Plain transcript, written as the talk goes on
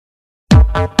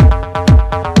Bring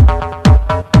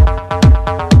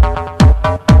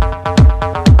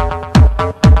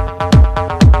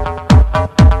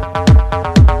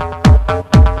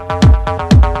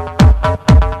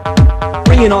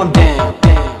it on down.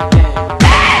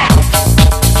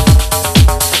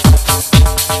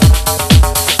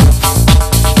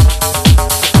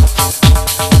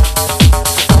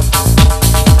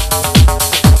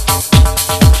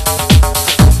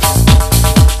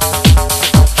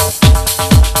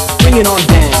 Bring it on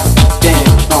down, down,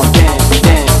 on down,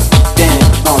 down, down,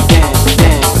 on down,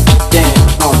 down, down,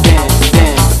 on down,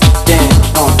 down, down,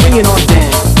 on bring it on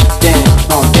down, down,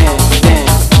 on down, down,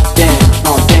 down,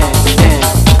 on down, down,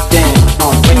 down,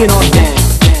 on bring it on down.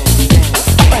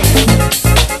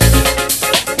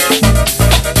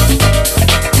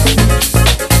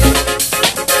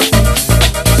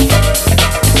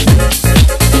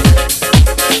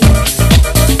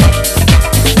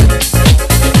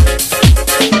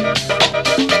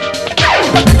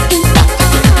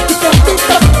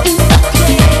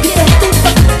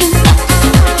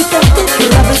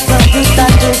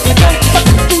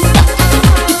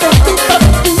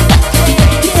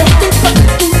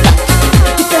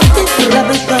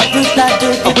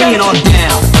 Bring it on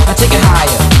down, now take it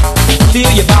higher.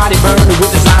 Feel your body burning with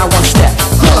design one step.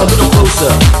 A little closer.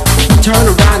 Turn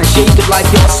around and shake it like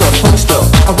you're supposed to.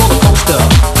 A roller coaster.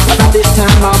 About this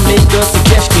time I'll make a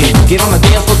suggestion. Get on the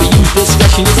dance floor to use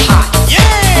discretion. It's hot.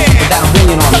 Yeah! But now bring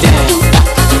it on down.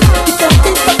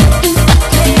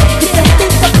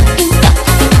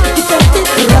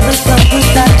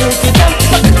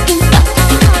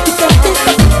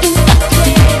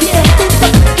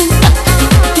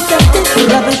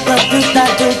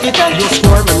 You'll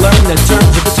swerve and learn the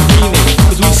terms of disagreement,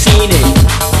 cause we've seen it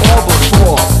all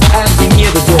before. As we near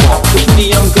the door, the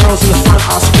pretty young girls in the front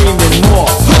are screaming more.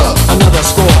 Another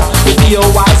score. The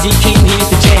B.O.Y.Z. came here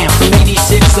to jam. From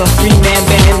 86, a three-man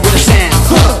band with a sound.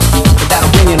 But that'll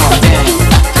bring it on down.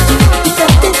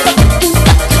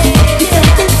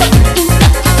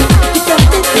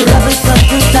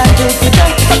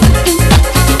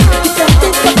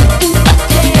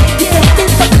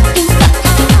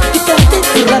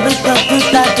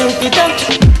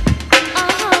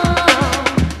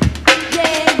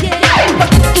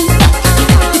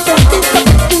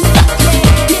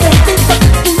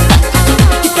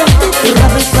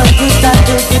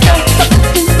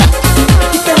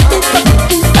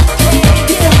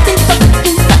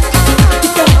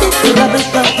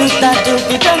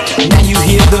 Now you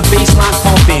hear the bass line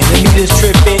pumping, the music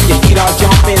tripping, your feet are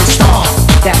jumping, stomp.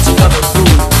 That's another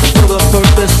groove. For the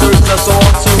purpose serves us all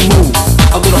to move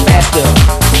a little faster.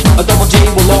 A double J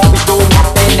will always go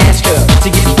up and ask her to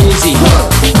get busy.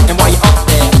 And while you're up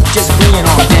there, just bring it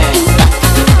on down.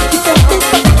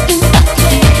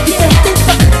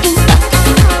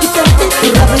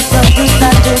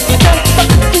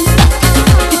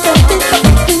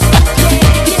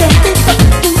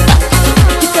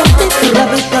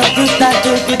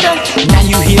 Now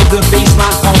you hear the bass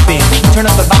line pumping. Turn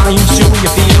up the volume soon,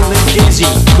 you're feeling dizzy.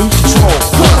 Lose control.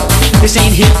 This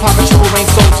ain't hip-hop, it's your rank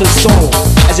soul to soul.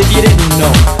 As if you didn't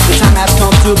know, the time has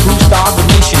come to boost our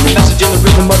nation. The message in the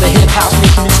rhythm of the hip-house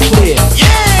nation is clear.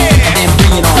 Yeah! And then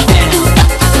bring it on down.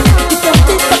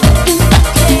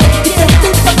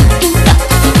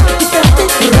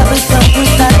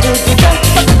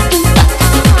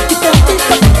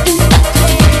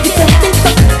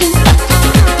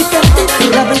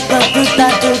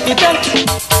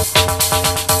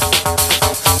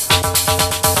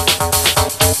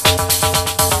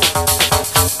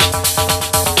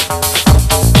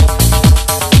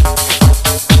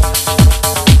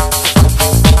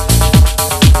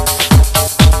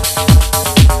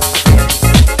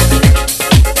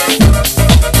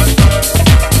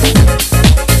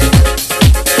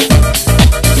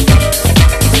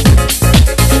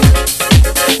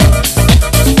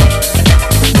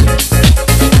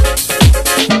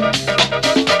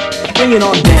 Bring it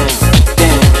on down,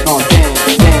 down, on down,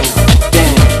 down,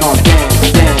 down, on down,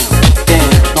 down, down,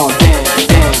 on down,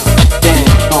 down, down,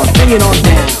 on bring it on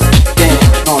down, down,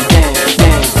 on down,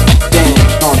 down, down,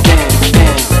 on down,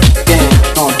 down, down,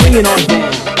 on bring it on down.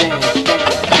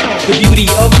 The beauty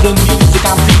of the music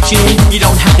I'm preaching, you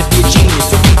don't have to be a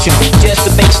genius to reach 'em. Just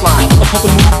a bass line, a pump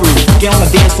and move through. Get on the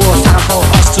dance floor, it's time for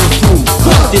us to prove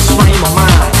this frame of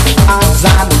mind. I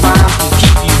designed the rhymes to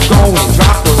keep you going.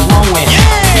 Drop the low end.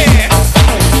 Yeah!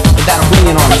 And that'll bring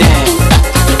it on down.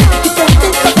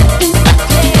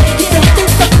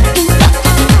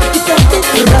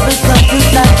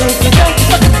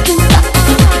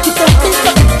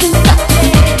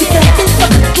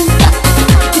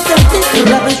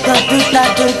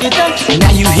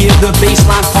 Now you hear the bass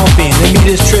line pumping, the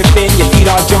meter's tripping, your feet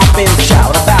are jumping.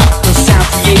 Shout about the sound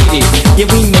created, yeah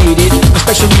we made it,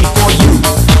 especially for you.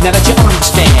 Now that you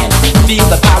understand, feel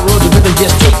the power of the rhythm,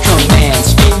 just take command.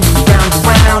 Spin you round and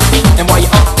round, and while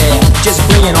you're up there, just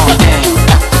bring it on down.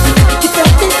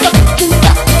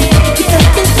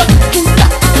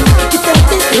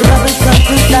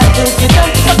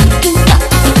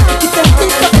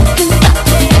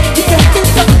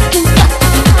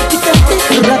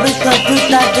 Rubber,